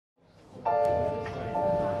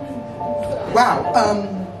Wow,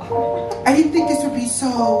 I didn't think this would be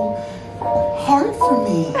so hard for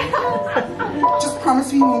me. Just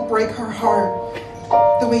promise me you won't break her heart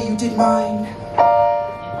the way you did mine.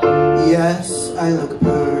 Yes, I look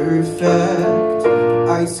perfect.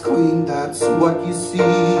 Ice queen, that's what you see.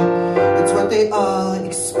 It's what they all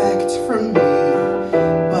expect from me.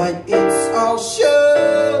 But it's all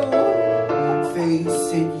show.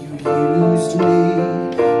 Face it, you used me.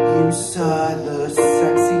 You saw the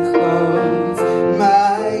sexy clothes,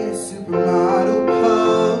 my supermodel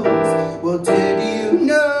pose. Well, did you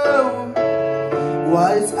know?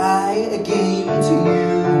 Was I a game to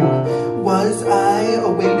you? Was I a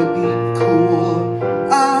way to be cool?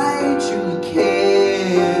 I truly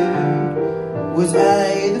cared. Was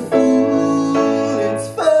I the fool? It's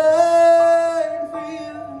fine for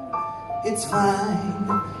you. It's fine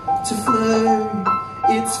to flirt.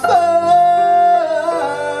 It's fine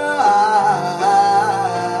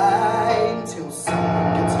till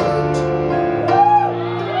someone gets hurt.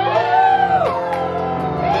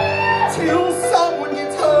 Till someone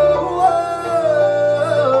gets hurt.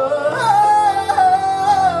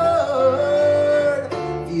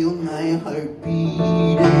 Feel my heart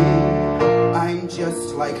beating. I'm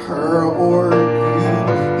just like her or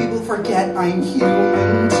you. People forget I'm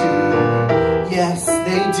human too. Yes,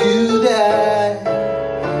 they do that.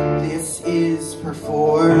 This is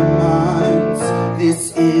performance.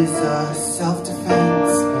 This is a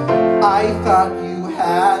self-defense. I thought you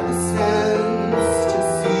had the sense to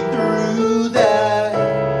see through that.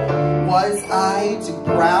 Was I too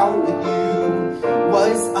proud with you?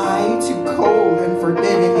 Was I too cold and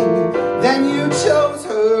forbidding? Then you chose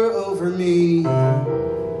her over me.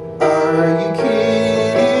 Are you kidding?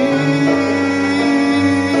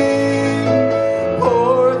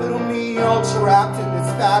 Poor little me, all trapped in this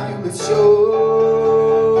fabulous show.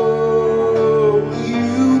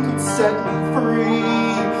 You could set me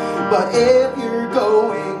free, but if you're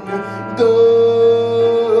going, go.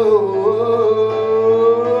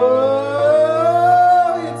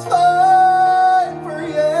 It's fine for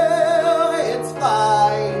you. It's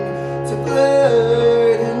fine to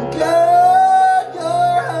flirt and get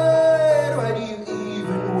your head. Why do you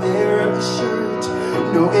even wear a shirt?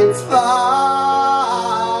 No, it's fine.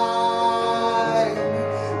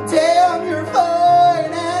 Damn, you're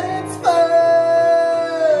fine, and it's fine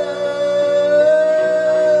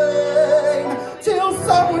till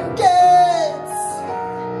someone gets.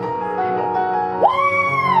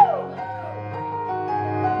 Woo!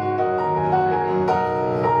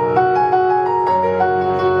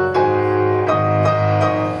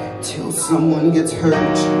 Till someone gets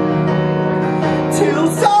hurt. Till